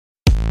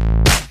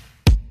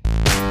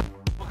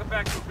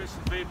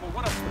AmbitionZ VapeR.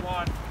 What up,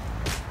 squad?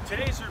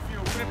 Today's review,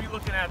 we're going to be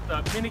looking at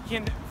the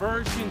Minikin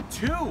version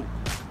 2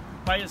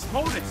 by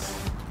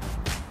Asmodus.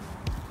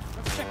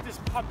 Let's check this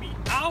puppy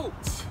out.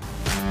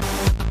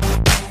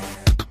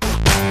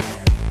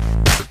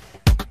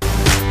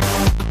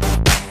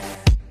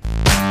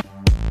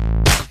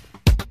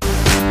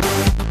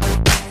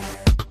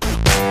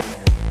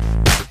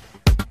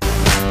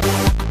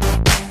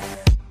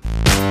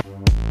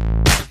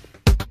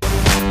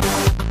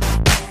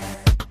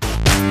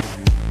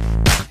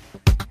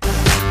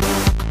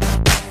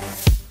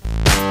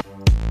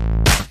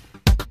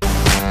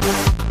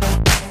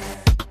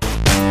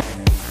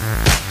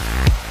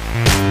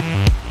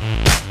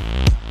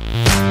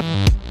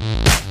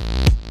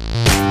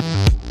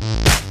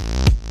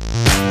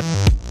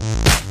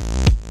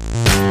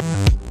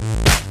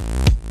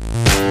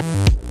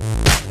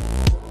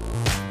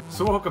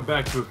 So welcome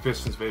back to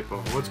AmbitionZ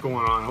VapeR. What's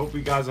going on? I hope you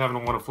guys are having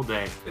a wonderful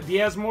day. The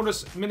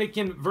Asmodus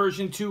Minikin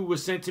version 2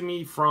 was sent to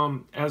me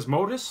from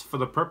Asmodus for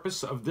the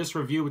purpose of this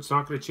review. It's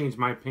not going to change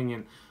my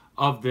opinion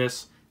of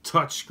this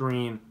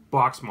touchscreen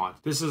box mod.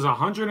 This is a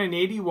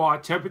 180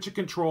 watt temperature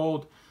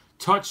controlled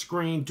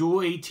touchscreen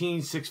dual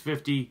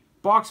 18650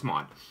 box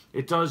mod.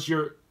 It does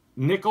your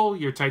nickel,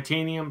 your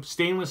titanium,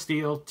 stainless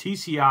steel,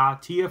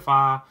 TCR,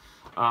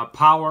 TFR,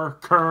 power,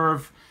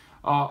 curve,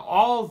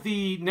 all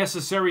the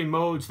necessary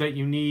modes that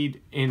you need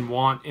and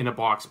want in a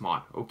box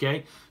mod,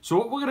 okay? So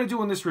what we're going to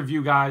do in this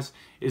review, guys,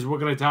 is we're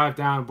going to dive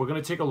down. We're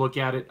going to take a look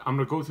at it. I'm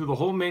going to go through the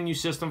whole menu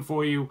system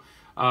for you,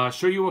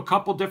 show you a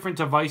couple different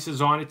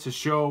devices on it to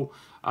show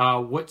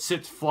what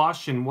sits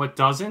flush and what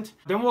doesn't.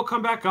 Then we'll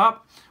come back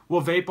up.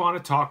 We'll vape on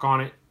it, talk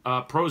on it,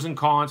 pros and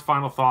cons,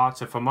 final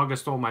thoughts. If a mugger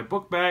stole my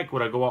book bag,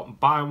 would I go out and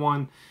buy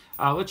one?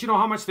 Let you know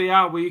how much they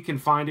are, where you can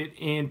find it,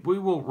 and we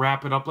will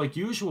wrap it up like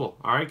usual.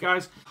 All right,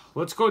 guys?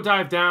 Let's go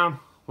dive down.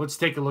 Let's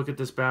take a look at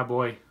this bad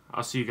boy.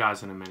 I'll see you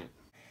guys in a minute.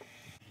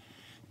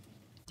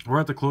 We're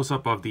at the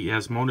close-up of the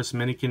Asmodus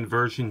Minikin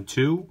version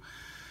 2.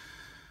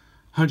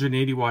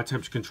 180 watt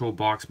temperature control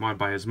box mod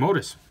by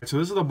Asmodus. So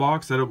this is the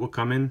box that it will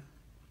come in.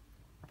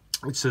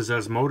 It says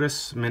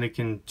Asmodus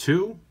Minikin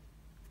 2.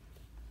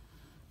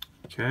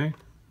 Okay.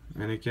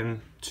 Minikin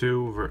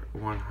 2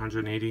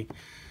 180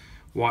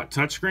 watt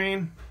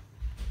touchscreen.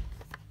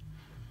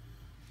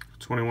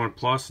 21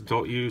 plus,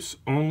 adult use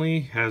only,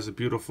 has a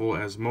beautiful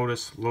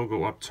Asmodus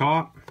logo up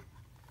top.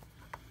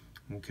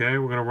 Okay,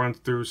 we're going to run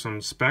through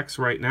some specs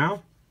right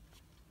now.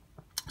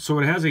 So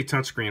it has a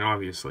touchscreen,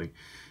 obviously.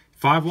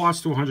 5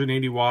 watts to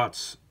 180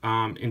 watts.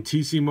 In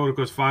TC mode, it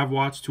goes 5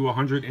 watts to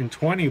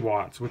 120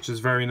 watts, which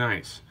is very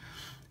nice.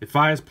 It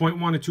fires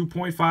 0.1 to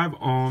 2.5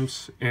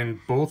 ohms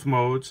in both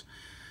modes.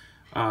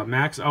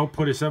 Max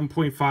output is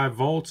 7.5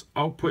 volts.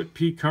 Output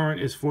peak current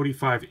is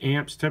 45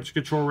 amps. Temperature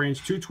control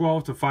range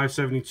 212 to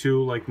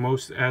 572. Like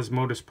most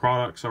Asmodus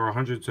products are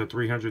 100 to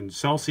 300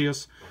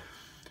 Celsius.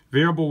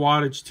 Variable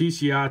wattage,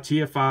 TCR,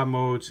 TFR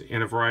modes,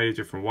 and a variety of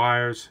different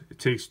wires. It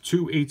takes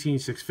two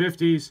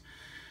 18650s.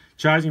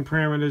 Charging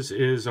parameters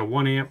is a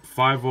 1 amp,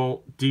 5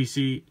 volt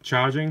DC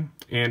charging,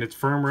 and it's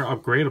firmware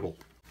upgradable.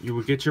 You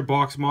would get your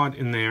box mod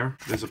in there.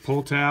 There's a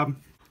pull tab.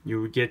 You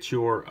would get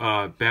your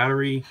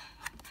battery,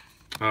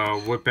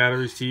 what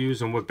batteries to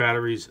use and what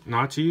batteries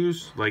not to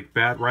use, like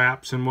bad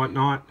wraps and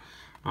whatnot.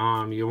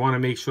 You want to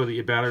make sure that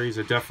your batteries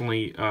are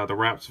definitely, the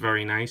wrap's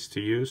very nice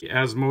to use.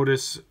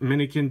 Asmodus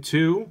Minikin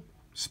 2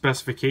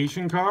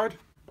 specification card.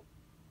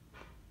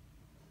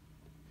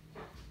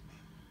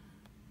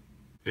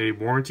 A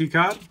warranty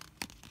card.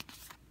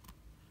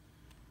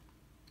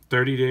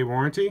 30-day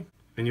warranty.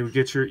 And you would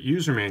get your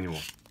user manual.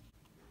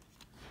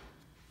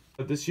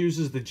 This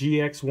uses the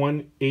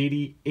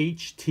GX180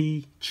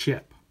 HT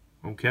chip.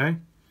 Okay.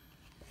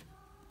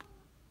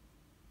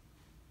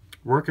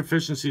 Work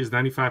efficiency is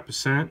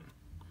 95%.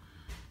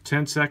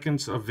 10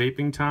 seconds of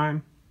vaping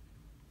time.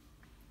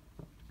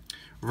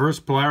 Reverse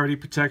polarity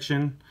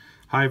protection.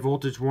 High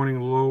voltage warning,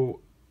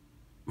 low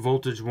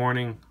voltage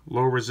warning,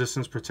 low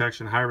resistance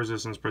protection, high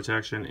resistance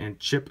protection, and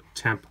chip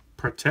temp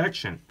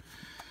protection.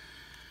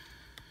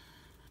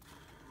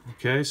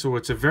 Okay, so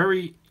it's a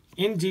very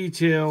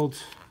in-detailed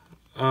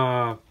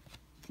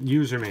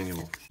user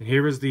manual. And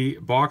here is the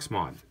box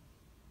mod.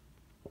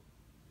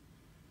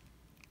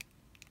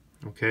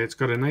 Okay, it's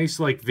got a nice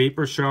like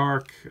Vapor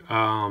Shark,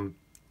 the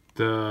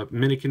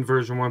Minikin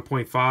version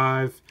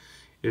 1.5.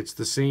 It's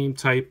the same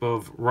type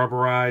of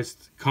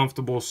rubberized,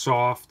 comfortable,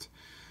 soft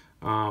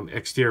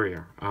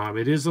exterior.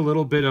 It is a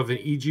little bit of an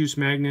e-juice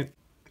magnet.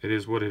 It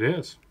is what it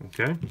is,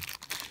 okay?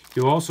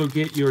 You'll also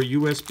get your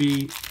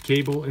USB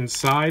cable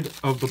inside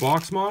of the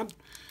box mod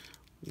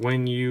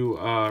when you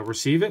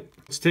receive it.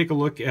 Let's take a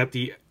look at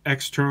the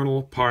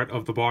external part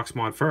of the box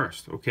mod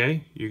first,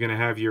 okay? You're going to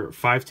have your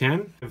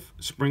 510,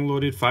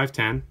 spring-loaded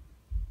 510.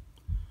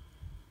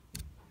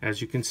 As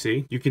you can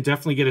see, you can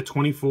definitely get a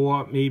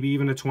 24, maybe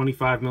even a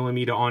 25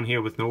 millimeter on here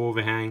with no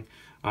overhang.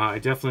 I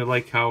definitely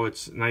like how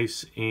it's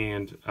nice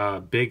and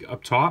big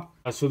up top.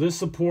 So this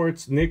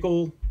supports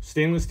nickel,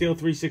 stainless steel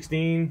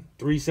 316,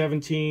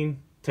 317,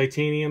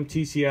 titanium,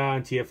 TCR,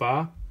 and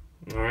TFR.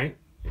 All right,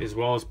 as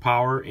well as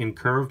power in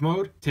curve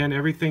mode. 10,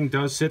 everything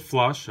does sit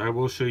flush. I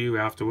will show you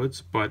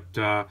afterwards, but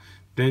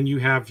then you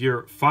have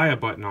your fire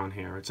button on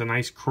here. It's a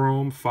nice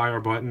chrome fire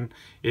button.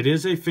 It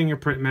is a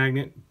fingerprint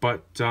magnet,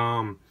 but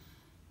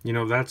you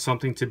know, that's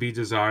something to be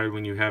desired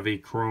when you have a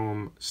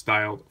chrome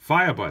styled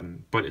fire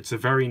button. But it's a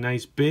very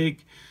nice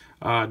big,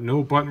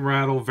 no button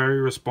rattle, very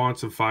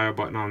responsive fire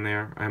button on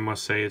there. I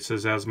must say, it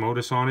says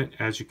Asmodus on it,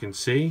 as you can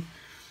see.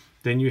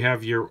 Then you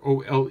have your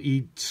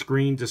OLED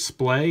screen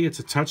display. It's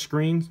a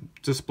touchscreen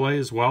display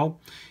as well.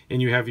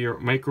 And you have your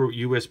micro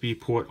USB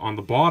port on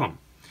the bottom.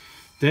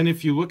 Then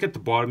if you look at the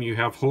bottom, you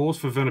have holes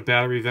for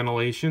battery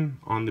ventilation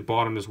on the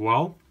bottom as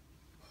well.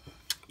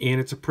 And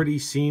it's a pretty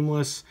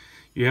seamless,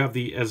 you have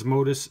the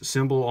Asmodus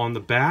symbol on the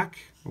back,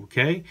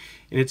 okay?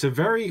 And it's a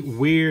very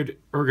weird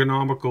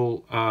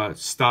ergonomical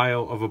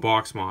style of a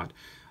box mod.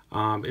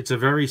 It's a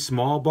very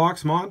small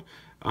box mod,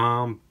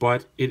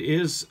 but it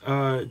is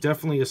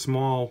definitely a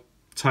small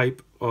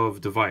type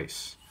of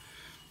device.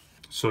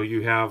 So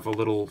you have a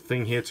little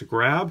thing here to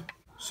grab.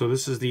 So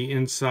this is the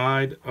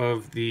inside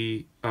of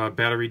the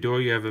battery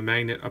door. You have a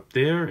magnet up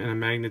there and a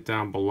magnet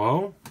down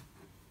below.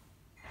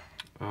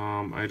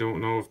 I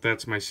don't know if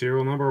that's my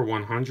serial number,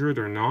 100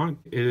 or not.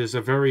 It is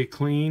a very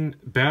clean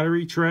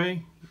battery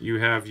tray. You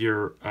have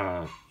your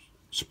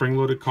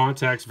spring-loaded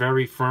contacts,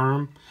 very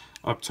firm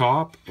up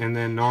top, and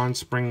then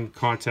non-spring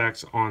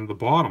contacts on the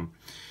bottom.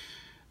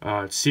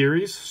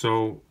 Series,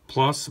 so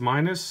plus,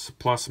 minus,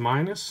 plus,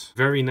 minus.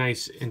 Very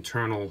nice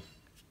internal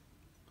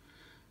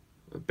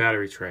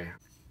battery tray.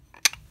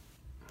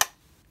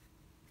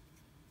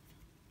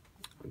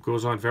 It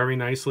goes on very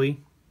nicely.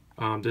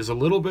 There's a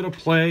little bit of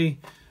play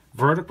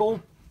vertical,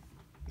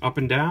 up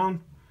and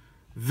down.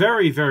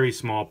 Very, very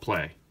small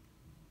play.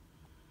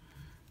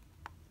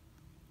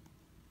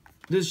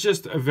 There's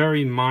just a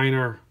very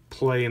minor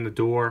play in the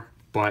door,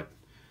 but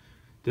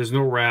there's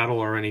no rattle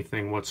or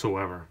anything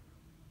whatsoever.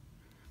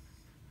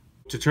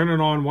 To turn it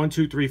on, 1,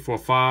 2, 3, 4,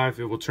 5,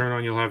 it will turn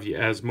on. You'll have your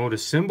Asmodus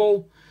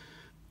symbol,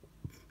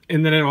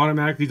 and then it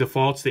automatically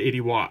defaults to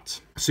 80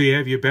 watts. So you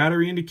have your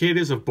battery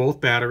indicators of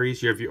both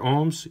batteries. You have your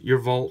ohms, your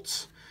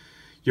volts,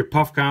 your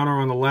puff counter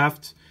on the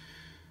left,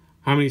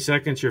 how many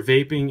seconds you're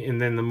vaping,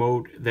 and then the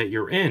mode that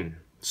you're in.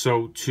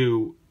 So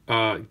to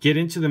get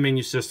into the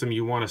menu system,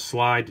 you want to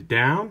slide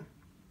down,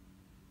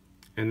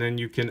 and then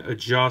you can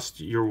adjust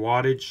your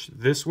wattage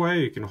this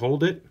way. You can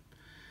hold it.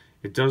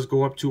 It does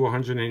go up to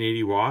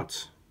 180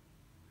 watts,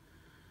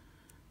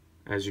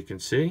 as you can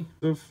see.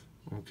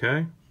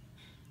 Okay.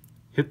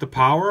 Hit the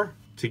power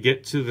to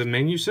get to the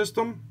menu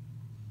system.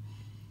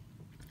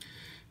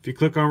 If you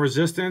click on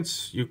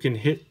resistance, you can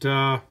hit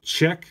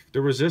check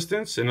the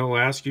resistance, and it'll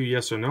ask you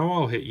yes or no.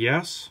 I'll hit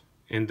yes,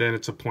 and then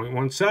it's a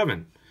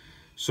 0.17.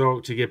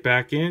 So to get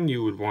back in,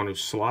 you would want to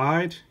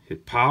slide,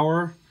 hit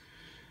power,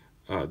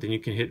 then you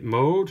can hit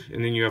mode,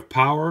 and then you have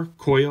power,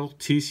 coil,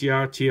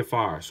 TCR,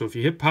 TFR. So if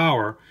you hit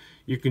power,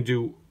 you can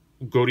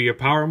go to your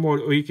power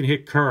mode, or you can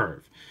hit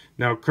curve.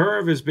 Now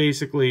curve is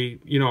basically,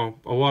 you know,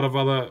 a lot of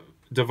other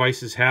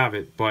devices have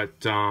it,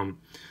 but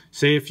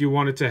say if you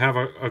wanted to have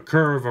a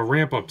curve, a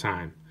ramp up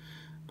time.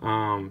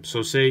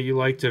 So say you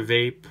like to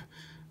vape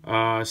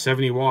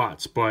 70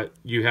 watts, but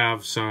you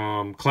have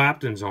some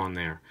Claptons on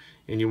there,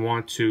 and you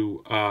want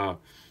to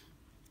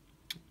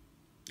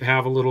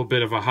have a little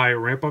bit of a higher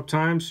ramp up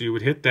time, so you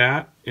would hit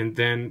that, and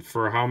then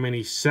for how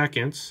many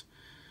seconds,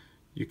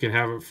 you can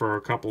have it for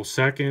a couple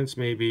seconds.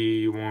 Maybe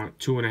you want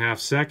 2.5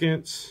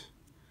 seconds.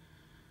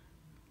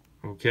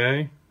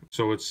 Okay,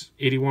 so it's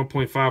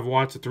 81.5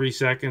 watts at 3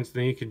 seconds.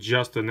 Then you can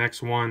adjust the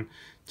next one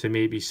to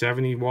maybe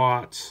 70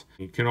 watts.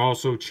 You can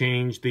also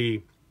change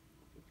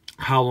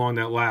how long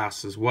that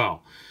lasts as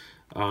well.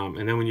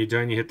 And then when you're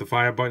done, you hit the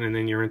fire button, and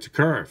then you're into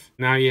curve.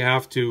 Now you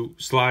have to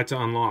slide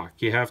to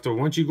unlock. You have to,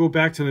 once you go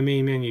back to the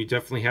main menu, you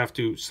definitely have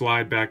to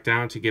slide back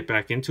down to get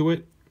back into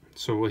it.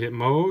 So we'll hit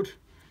mode.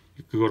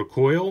 You can go to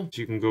coil.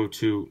 You can go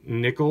to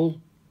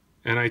nickel,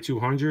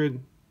 Ni200,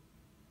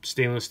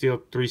 stainless steel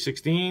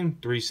 316,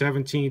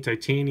 317,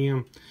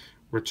 titanium,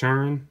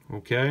 return,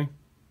 okay.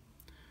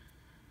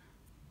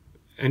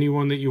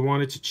 Anyone that you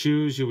wanted to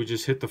choose, you would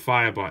just hit the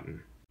fire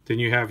button. Then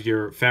you have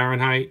your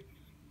Fahrenheit,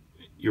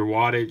 your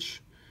wattage,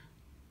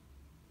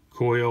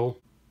 coil.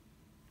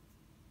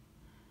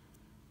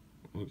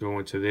 We'll go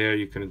into there.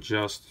 You can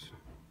adjust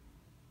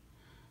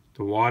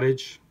the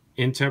wattage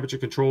in temperature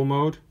control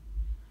mode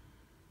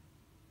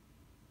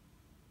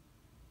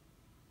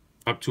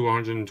up to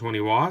 120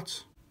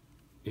 watts.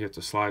 You have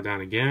to slide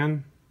down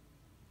again.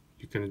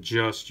 You can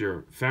adjust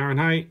your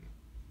Fahrenheit,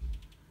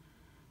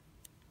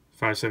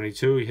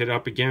 572. You hit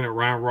up again at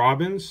round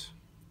robins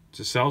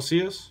to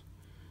Celsius.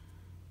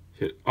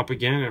 Hit up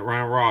again at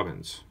round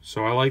robins.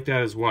 So I like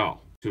that as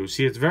well. So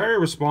see, it's very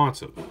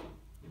responsive.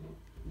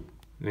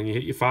 Then you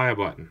hit your fire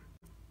button.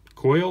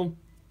 Coil,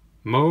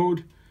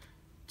 mode,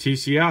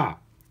 TCR.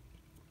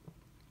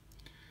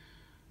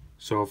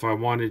 So if I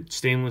wanted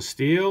stainless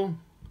steel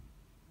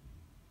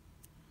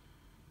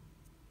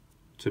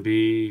to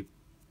be,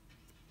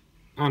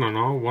 I don't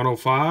know,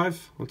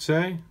 105, let's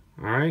say.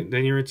 All right,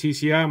 then you're in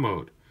TCR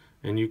mode.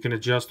 and you can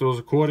adjust those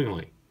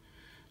accordingly.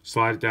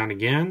 Slide it down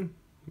again,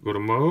 go to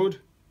mode,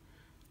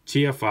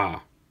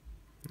 TFR.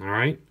 All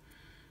right,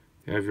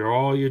 you have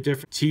all your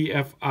different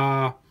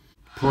TFR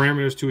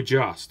parameters to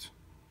adjust.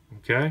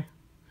 Okay,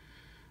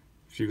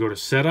 if you go to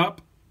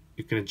setup,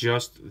 you can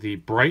adjust the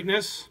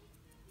brightness.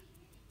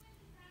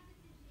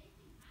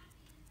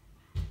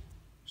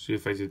 See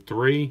if I did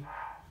 3,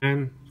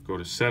 and go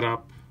to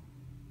setup.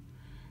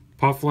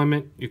 Puff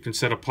limit, you can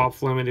set a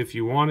puff limit if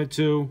you wanted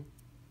to.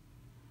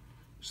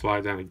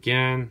 Slide down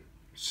again,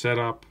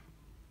 setup.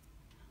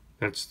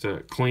 That's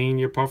to clean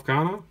your puff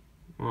counter.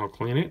 I'll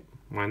clean it,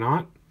 why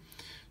not?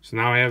 So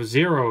now I have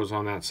zeros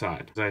on that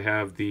side. I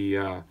have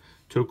the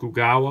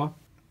Tokugawa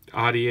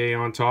RDA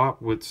on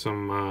top with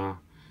some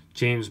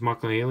James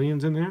Mucklin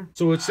aliens in there.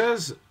 So it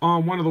says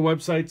on one of the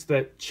websites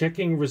that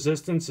checking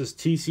resistance is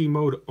TC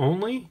mode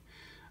only.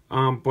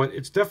 But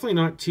it's definitely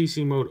not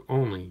TC mode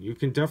only. You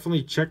can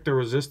definitely check the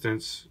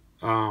resistance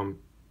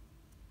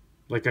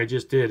like I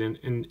just did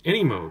in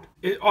any mode.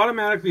 It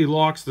automatically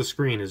locks the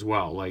screen as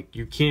well. Like,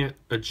 you can't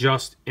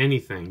adjust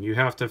anything. You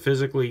have to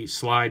physically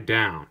slide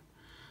down.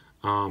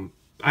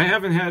 I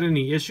haven't had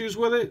any issues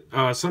with it.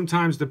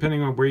 Sometimes,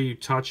 depending on where you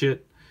touch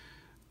it,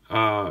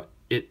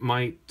 it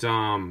might...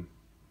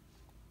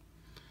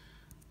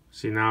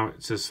 see, now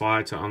it says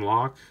slide to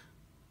unlock.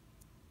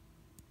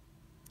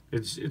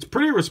 It's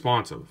pretty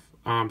responsive.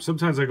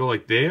 Sometimes I go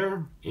like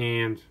there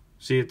and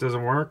see it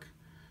doesn't work.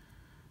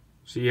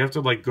 So you have to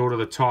like go to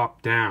the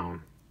top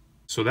down.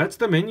 So that's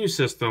the menu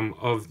system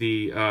of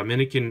the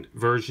Minikin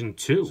version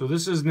 2. So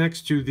this is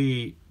next to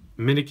the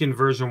Minikin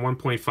version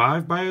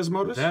 1.5 by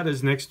Asmodus. That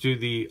is next to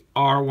the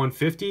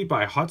R150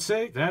 by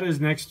e-cig. That is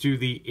next to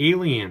the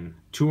Alien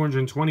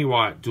 220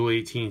 watt dual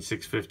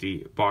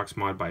 18650 box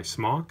mod by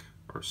Smoke.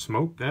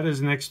 That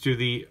is next to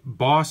the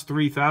Boss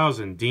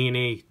 3000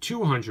 DNA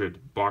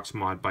 200 box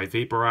mod by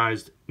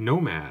Vaporized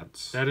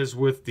Nomads. That is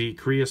with the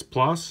Creus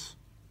Plus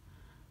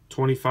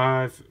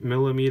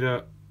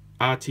 25mm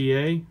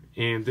RTA,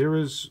 and there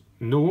is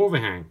no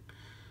overhang.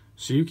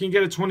 So you can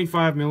get a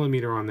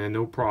 25mm on there,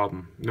 no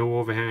problem. No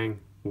overhang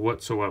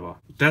whatsoever.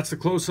 That's the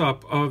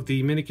close-up of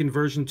the Minikin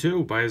version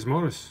 2 by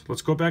Asmodus.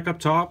 Let's go back up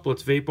top.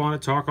 Let's vape on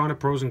it, talk on it,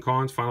 pros and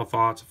cons, final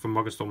thoughts. If a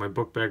mugger stole my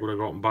book bag, would I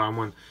go out and buy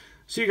one?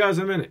 See you guys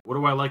in a minute. What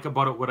do I like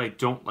about it? What I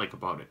don't like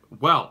about it?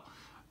 Well,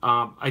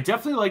 I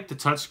definitely like the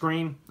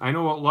touchscreen. I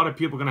know a lot of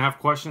people are going to have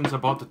questions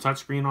about the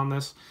touchscreen on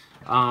this.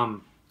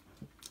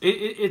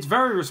 It's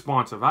very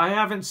responsive. I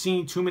haven't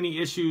seen too many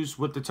issues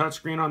with the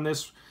touchscreen on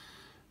this.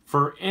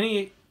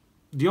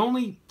 The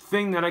only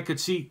thing that I could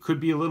see could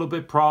be a little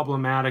bit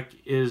problematic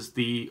is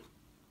the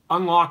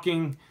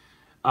unlocking,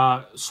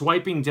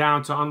 swiping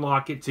down to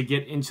unlock it to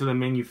get into the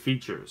menu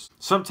features.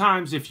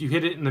 Sometimes if you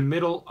hit it in the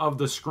middle of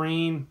the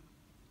screen,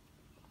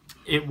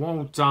 it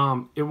won't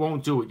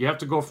do it. You have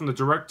to go from the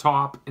direct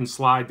top and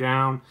slide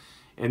down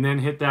and then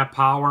hit that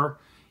power,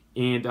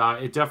 and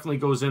it definitely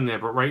goes in there.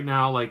 But right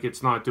now, like,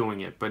 it's not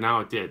doing it, but now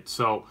it did.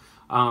 So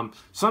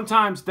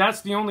sometimes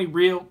that's the only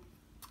real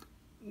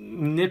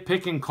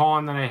nitpicking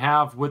con that I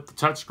have with the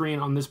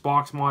touchscreen on this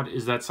box mod,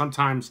 is that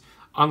sometimes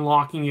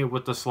unlocking it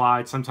with the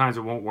slide, sometimes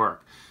it won't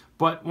work.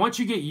 But once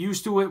you get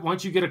used to it,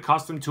 once you get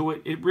accustomed to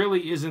it, it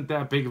really isn't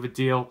that big of a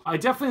deal. I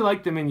definitely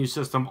like the menu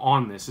system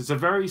on this. It's a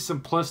very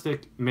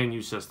simplistic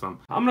menu system.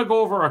 I'm going to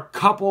go over a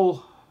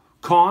couple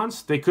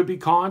cons. They could be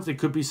cons. They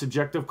could be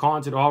subjective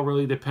cons. It all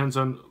really depends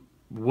on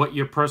what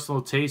your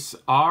personal tastes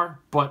are.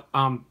 But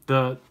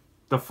the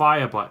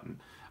fire button.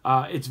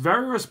 It's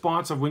very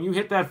responsive. When you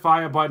hit that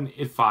fire button,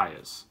 it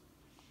fires.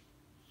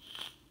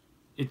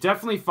 It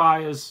definitely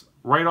fires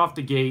right off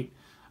the gate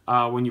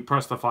when you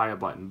press the fire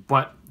button.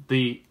 But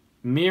the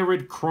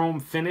mirrored chrome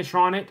finish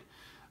on it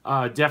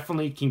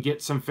definitely can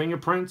get some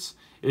fingerprints,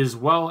 as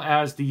well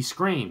as the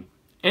screen.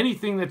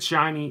 Anything that's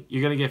shiny,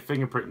 you're going to get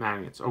fingerprint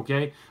magnets,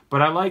 okay?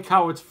 But I like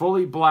how it's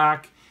fully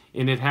black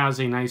and it has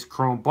a nice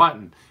chrome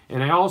button.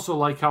 And I also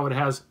like how it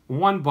has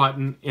one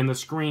button and the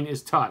screen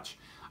is touch.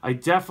 I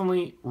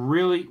definitely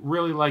really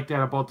like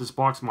that about this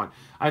box mod.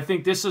 I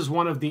think this is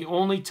one of the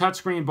only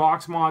touchscreen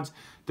box mods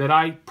that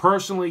I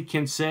personally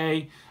can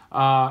say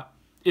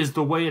is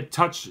the way a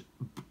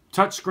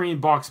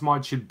touchscreen box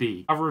mod should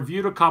be. I've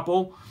reviewed a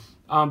couple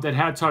that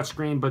had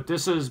touchscreen, but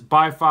this is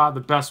by far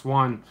the best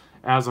one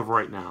as of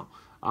right now.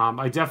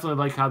 I definitely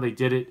like how they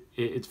did it.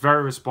 It's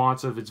very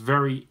responsive. It's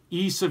very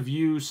ease of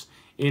use,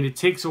 and it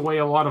takes away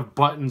a lot of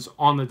buttons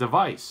on the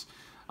device,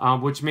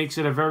 which makes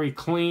it a very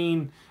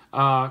clean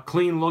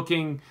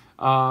looking,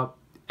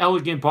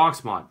 elegant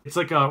box mod. It's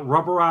like a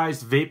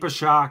rubberized Vapor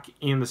Shock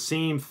and the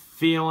same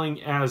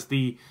feeling as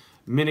the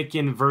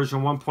Minikin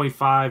version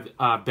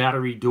 1.5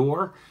 battery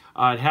door.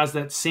 It has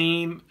that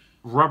same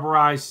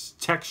rubberized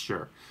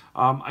texture.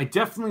 I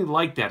definitely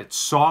like that. It's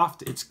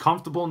soft. It's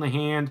comfortable in the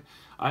hand.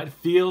 It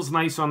feels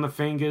nice on the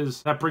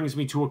fingers. That brings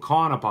me to a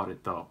con about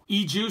it, though.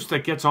 E-juice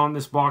that gets on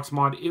this box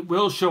mod, it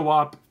will show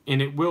up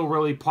and it will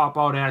really pop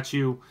out at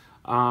you.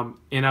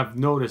 And I've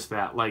noticed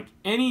that. Like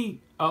even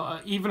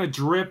a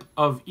drip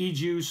of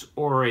e-juice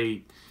or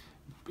a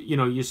you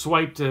know, you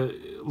swiped a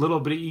little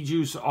bit of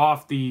e-juice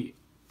off the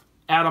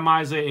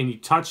atomizer and you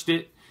touched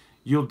it,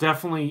 you'll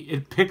definitely,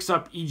 it picks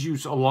up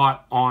e-juice a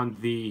lot on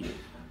the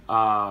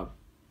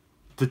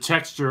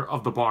texture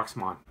of the box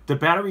mod. The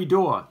battery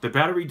door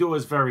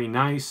is very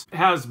nice. It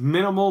has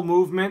minimal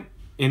movement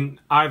in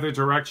either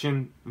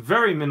direction,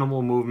 very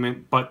minimal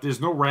movement, but there's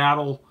no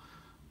rattle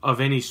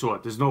of any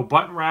sort. There's no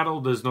button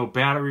rattle, there's no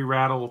battery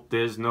rattle,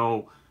 there's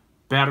no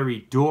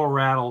battery door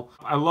rattle.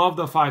 I love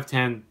the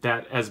 510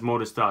 that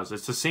Asmodus does.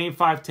 It's the same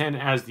 510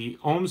 as the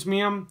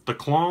Osmium, the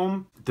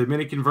Clone, the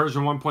Minikin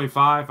version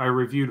 1.5. I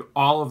reviewed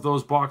all of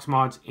those box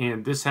mods,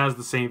 and this has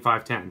the same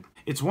 510.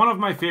 It's one of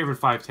my favorite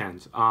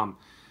 510s.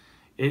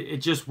 It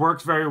just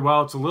works very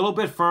well. It's a little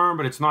bit firm,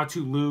 but it's not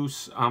too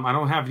loose. I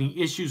don't have any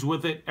issues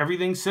with it.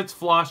 Everything sits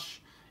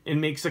flush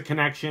and makes a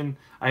connection.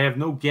 I have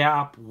no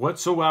gap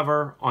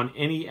whatsoever on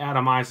any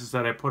atomizers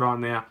that I put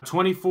on there.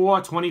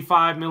 24,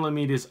 25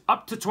 millimeters,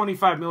 up to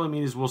 25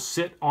 millimeters will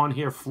sit on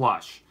here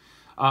flush.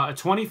 A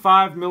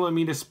 25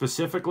 millimeter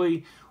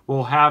specifically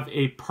will have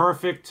a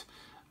perfect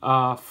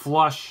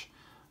flush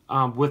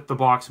with the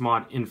box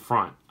mod in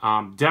front.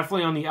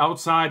 Definitely on the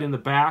outside and the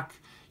back,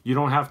 you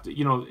don't have to,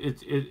 you know,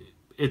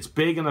 it's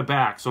big in the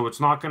back, so it's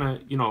not gonna,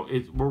 you know,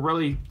 we're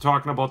really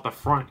talking about the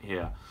front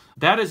here.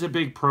 That is a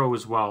big pro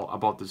as well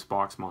about this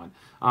box mod.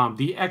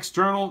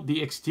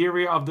 The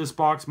exterior of this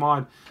box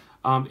mod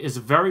is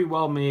very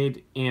well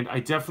made, and I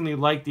definitely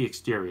like the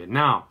exterior.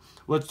 Now,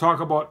 let's talk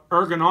about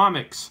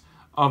ergonomics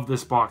of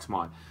this box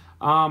mod.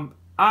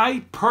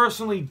 I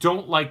personally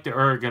don't like the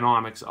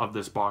ergonomics of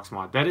this box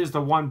mod. That is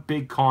the one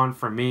big con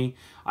for me.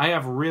 I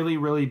have really,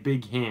 really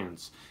big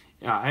hands.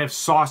 I have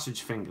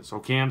sausage fingers,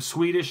 okay? I'm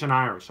Swedish and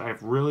Irish. I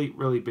have really,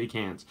 really big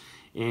hands.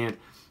 And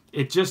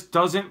it just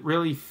doesn't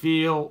really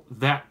feel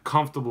that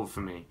comfortable for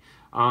me.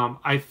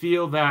 I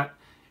feel that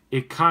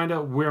it kind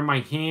of, where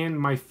my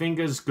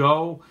fingers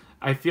go,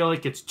 I feel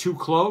like it's too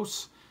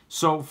close.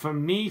 So for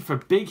me, for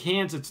big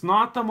hands, it's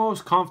not the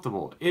most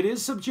comfortable. It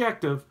is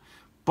subjective,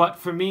 but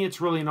for me,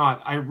 it's really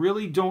not. I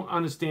really don't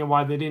understand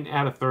why they didn't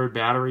add a third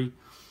battery.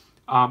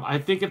 I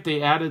think if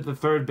they added the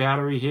third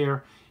battery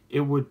here,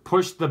 it would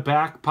push the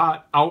back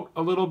part out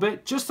a little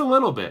bit, just a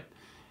little bit.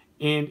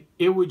 And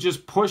it would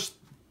just push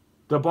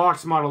the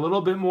box mod a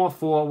little bit more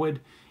forward,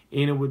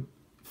 and it would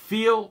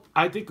feel,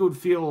 I think it would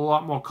feel a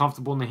lot more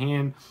comfortable in the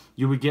hand.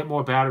 You would get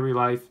more battery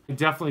life. I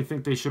definitely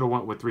think they should have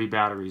went with 3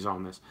 batteries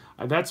on this.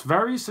 That's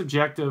very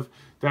subjective.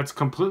 That's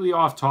completely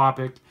off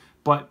topic.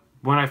 But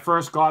when I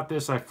first got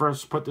this, I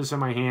first put this in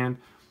my hand,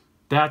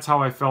 that's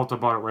how I felt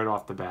about it right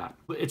off the bat.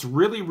 It's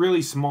really,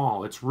 really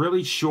small. It's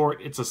really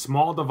short. It's a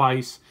small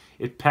device.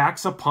 It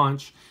packs a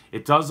punch.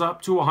 It does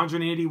up to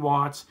 180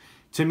 watts.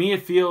 To me,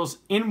 it feels,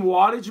 in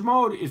wattage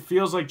mode, it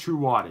feels like true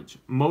wattage.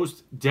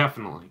 Most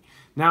definitely.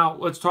 Now,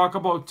 let's talk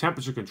about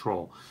temperature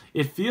control.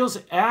 It feels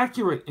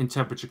accurate in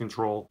temperature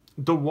control.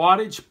 The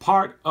wattage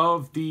part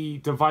of the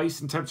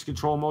device in temperature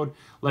control mode,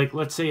 like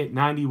let's say at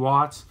 90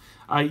 watts,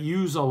 I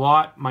use a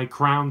lot my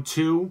Crown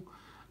 2.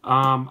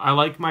 I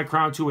like my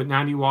Crown 2 at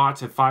 90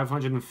 watts at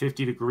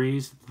 550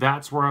 degrees.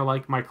 That's where I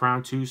like my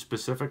Crown 2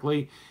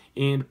 specifically.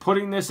 And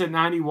putting this at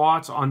 90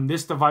 watts on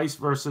this device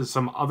versus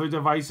some other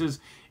devices,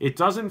 it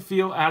doesn't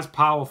feel as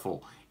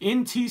powerful.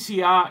 In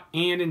TCR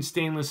and in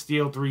stainless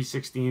steel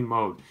 316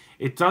 mode,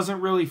 it doesn't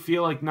really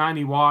feel like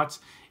 90 watts.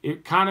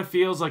 It kind of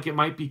feels like it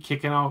might be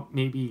kicking out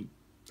maybe,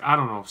 I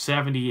don't know,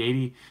 70,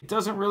 80. It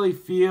doesn't really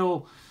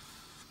feel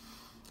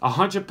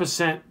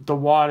 100% the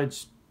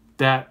wattage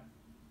that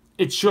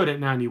it should at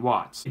 90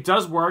 watts. It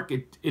does work.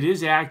 It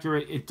is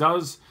accurate. It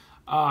does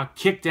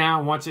kick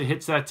down once it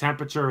hits that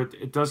temperature.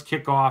 It does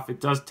kick off. It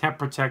does temp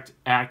protect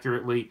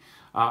accurately.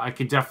 I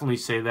can definitely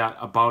say that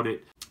about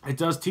it. It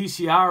does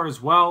TCR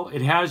as well.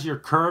 It has your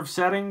curve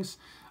settings.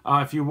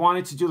 If you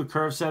wanted to do the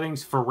curve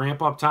settings for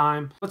ramp up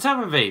time. Let's have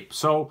a vape.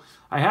 So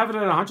I have it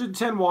at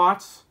 110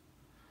 watts.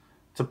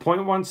 It's a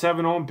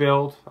 0.17 ohm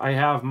build. I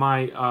have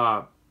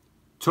my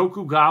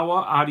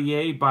Tokugawa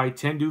RDA by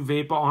Tendu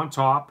VapeR on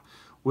top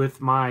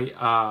with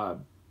my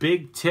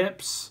big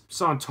tips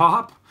on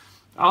top.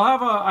 I'll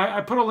have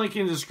I put a link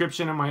in the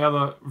description in my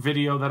other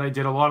video that I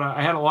did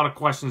I had a lot of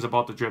questions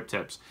about the drip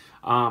tips.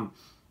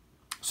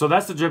 So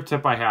that's the drip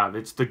tip I have.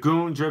 It's the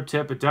Goon drip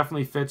tip. It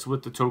definitely fits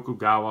with the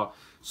Tokugawa.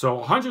 So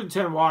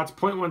 110 watts,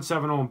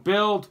 0.17 ohm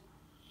build,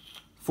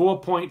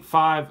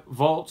 4.5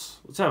 volts.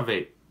 Let's have a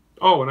vape.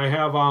 Oh, and I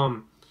have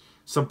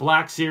some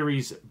Black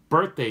Series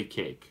birthday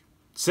cake.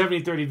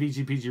 70-30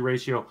 VG-PG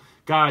ratio.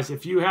 Guys,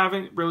 if you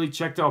haven't really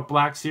checked out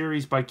Black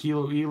Series by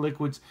Kilo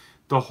E-Liquids,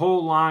 the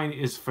whole line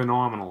is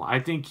phenomenal. I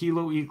think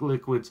Kilo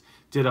E-Liquids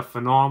did a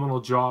phenomenal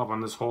job on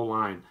this whole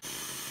line.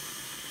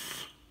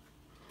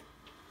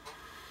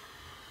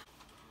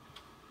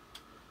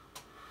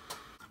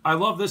 I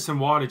love this in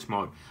wattage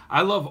mode.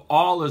 I love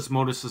all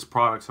Asmodus'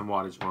 products in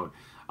wattage mode.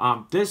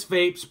 This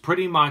vape's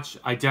pretty much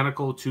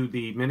identical to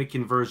the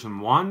Minikin version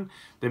 1,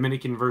 the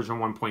Minikin version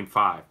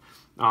 1.5.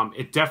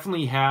 It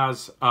definitely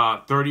has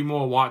 30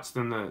 more watts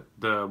than the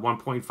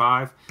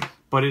 1.5,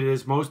 but it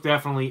is most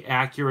definitely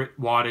accurate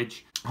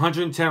wattage.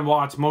 110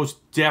 watts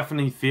most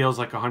definitely feels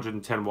like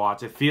 110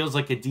 watts. It feels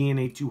like a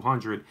DNA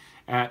 200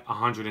 at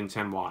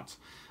 110 watts.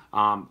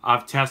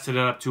 I've tested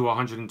it up to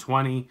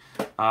 120,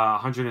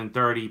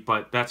 130,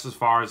 but that's as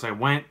far as I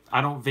went.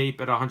 I don't vape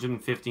at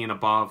 150 and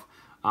above,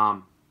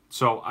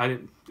 so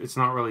it's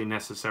not really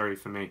necessary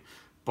for me.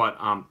 But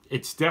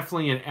it's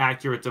definitely an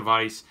accurate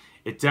device.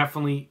 It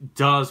definitely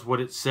does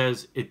what it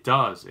says it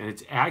does, and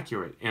it's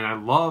accurate. And I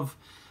love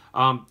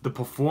the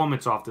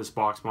performance off this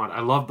box mod.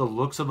 I love the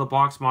looks of the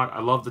box mod. I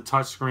love the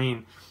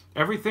touchscreen.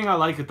 Everything I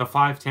like at the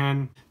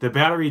 510. The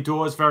battery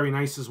door is very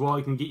nice as well.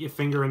 You can get your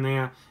finger in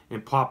there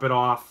and pop it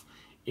off,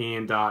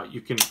 and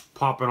you can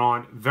pop it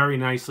on very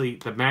nicely.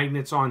 The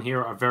magnets on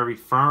here are very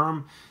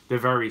firm. They're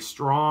very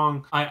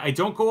strong. I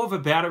don't go over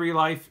battery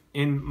life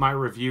in my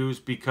reviews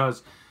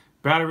because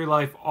battery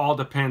life all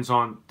depends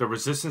on the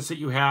resistance that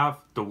you have,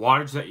 the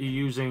wattage that you're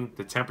using,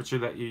 the temperature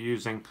that you're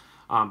using.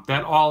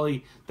 That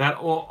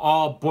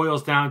all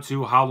boils down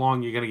to how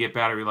long you're going to get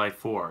battery life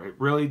for. It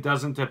really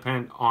doesn't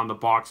depend on the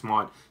box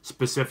mod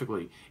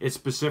specifically. It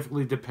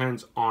specifically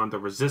depends on the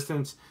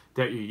resistance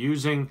that you're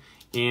using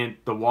and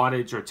the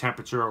wattage or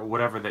temperature or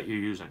whatever that you're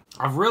using.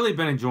 I've really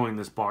been enjoying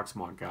this box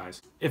mod,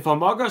 guys. If a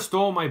mugger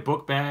stole my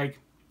book bag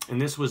and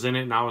this was in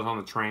it and I was on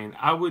the train,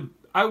 I would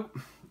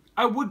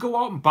go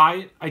out and buy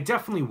it. I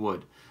definitely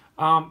would.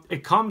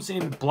 It comes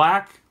in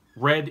black,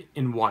 red,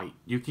 and white.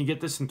 You can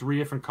get this in 3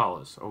 different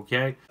colors,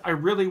 okay? I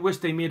really wish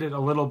they made it a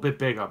little bit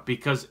bigger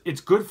because it's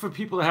good for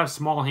people that have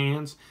small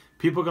hands.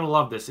 People are going to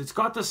love this. It's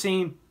got the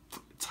same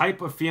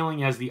type of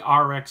feeling as the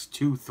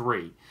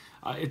RX-23.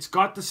 It's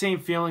got the same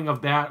feeling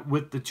of that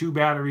with the 2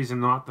 batteries and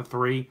not the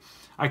 3.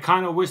 I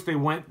kind of wish they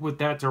went with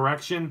that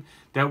direction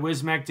that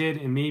Wismec did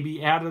and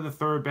maybe added a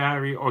 3rd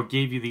battery or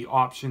gave you the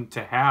option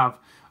to have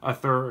a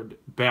 3rd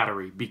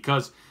battery,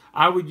 because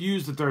I would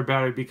use the 3rd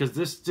battery because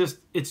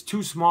it's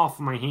too small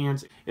for my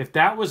hands. If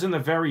that was in the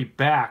very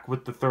back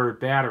with the 3rd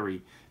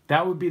battery,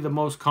 that would be the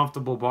most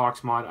comfortable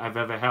box mod I've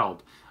ever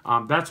held.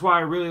 That's why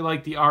I really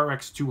like the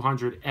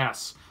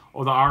RX200S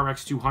or the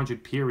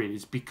RX200 period.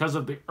 It's because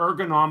of the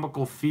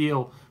ergonomical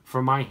feel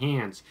for my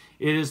hands.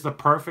 It is the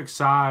perfect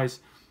size.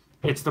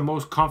 It's the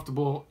most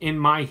comfortable in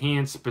my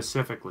hands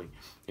specifically.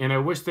 And I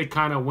wish they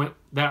kind of went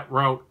that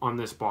route on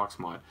this box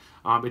mod.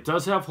 It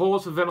does have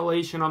holes for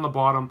ventilation on the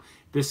bottom.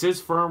 This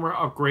is firmware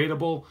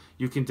upgradable.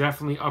 You can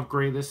definitely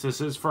upgrade this.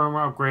 This is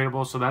firmware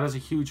upgradable, so that is a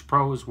huge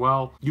pro as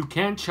well. You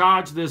can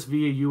charge this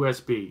via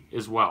USB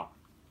as well.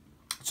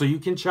 So you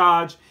can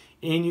charge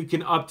and you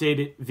can update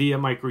it via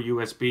micro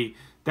USB.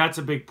 That's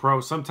a big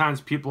pro. Sometimes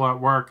people at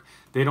work,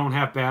 they don't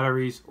have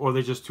batteries or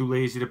they're just too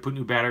lazy to put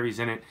new batteries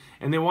in it.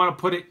 And they want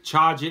to put it,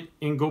 charge it,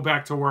 and go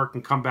back to work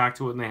and come back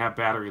to it and they have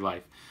battery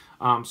life.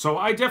 So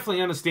I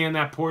definitely understand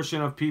that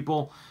portion of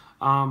people.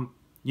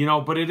 You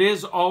know, but it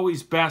is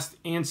always best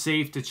and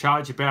safe to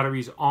charge your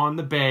batteries on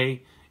the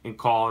bay and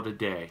call it a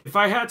day. If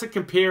I had to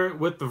compare it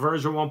with the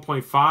version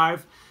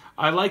 1.5,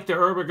 I like the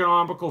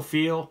ergonomical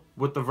feel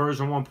with the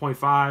version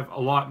 1.5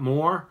 a lot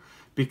more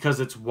because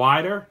it's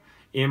wider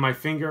and my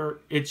finger,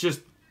 it's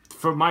just,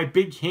 for my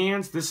big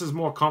hands, this is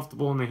more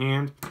comfortable in the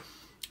hand.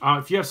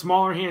 If you have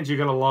smaller hands, you're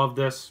going to love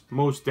this.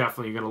 Most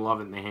definitely, you're going to love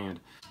it in the hand.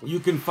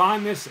 You can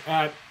find this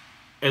at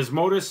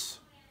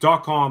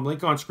Asmodus.com,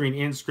 link on screen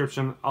and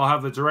description. I'll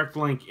have the direct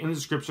link in the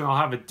description. I'll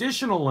have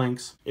additional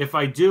links. If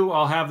I do,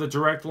 I'll have the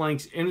direct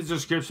links in the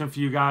description for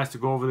you guys to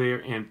go over there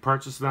and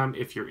purchase them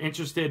if you're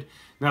interested.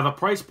 Now, the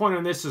price point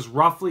on this is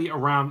roughly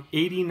around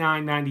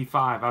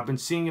 $89.95. I've been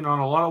seeing it on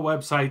a lot of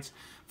websites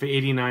for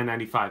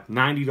 $89.95,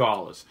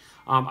 $90.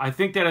 I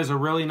think that is a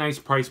really nice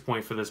price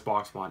point for this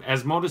box mod.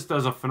 Asmodus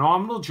does a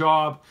phenomenal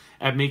job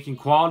at making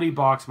quality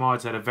box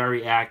mods that are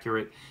very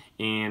accurate,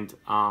 and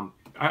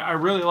I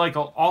really like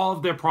all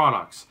of their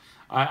products.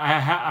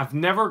 I've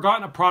never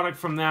gotten a product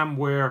from them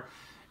where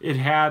it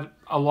had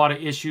a lot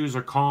of issues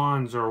or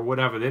cons or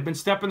whatever. They've been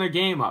stepping their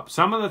game up.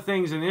 Some of the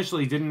things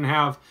initially they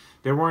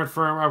weren't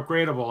firmware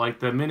upgradable, like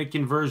the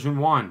Minikin version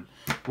 1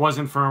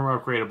 wasn't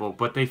firmware upgradable,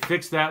 but they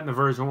fixed that in the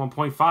version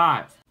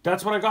 1.5.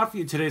 That's what I got for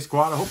you today,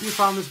 squad. I hope you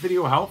found this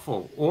video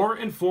helpful or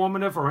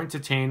informative or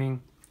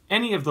entertaining.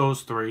 Any of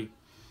those 3.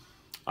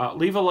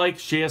 Leave a like,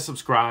 share,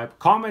 subscribe.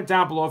 Comment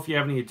down below if you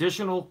have any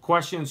additional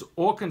questions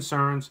or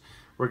concerns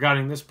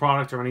regarding this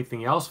product or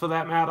anything else for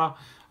that matter.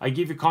 I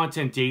give you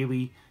content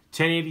daily,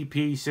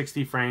 1080p,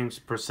 60 frames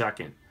per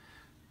second.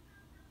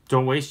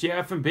 Don't waste your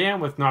effing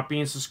bandwidth not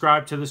being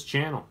subscribed to this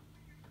channel.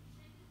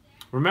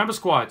 Remember,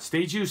 squad,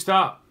 stay juiced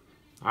up.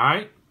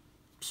 Alright?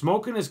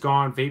 Smoking is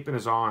gone, vaping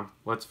is on.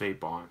 Let's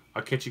vape on.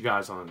 I'll catch you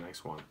guys on the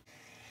next one.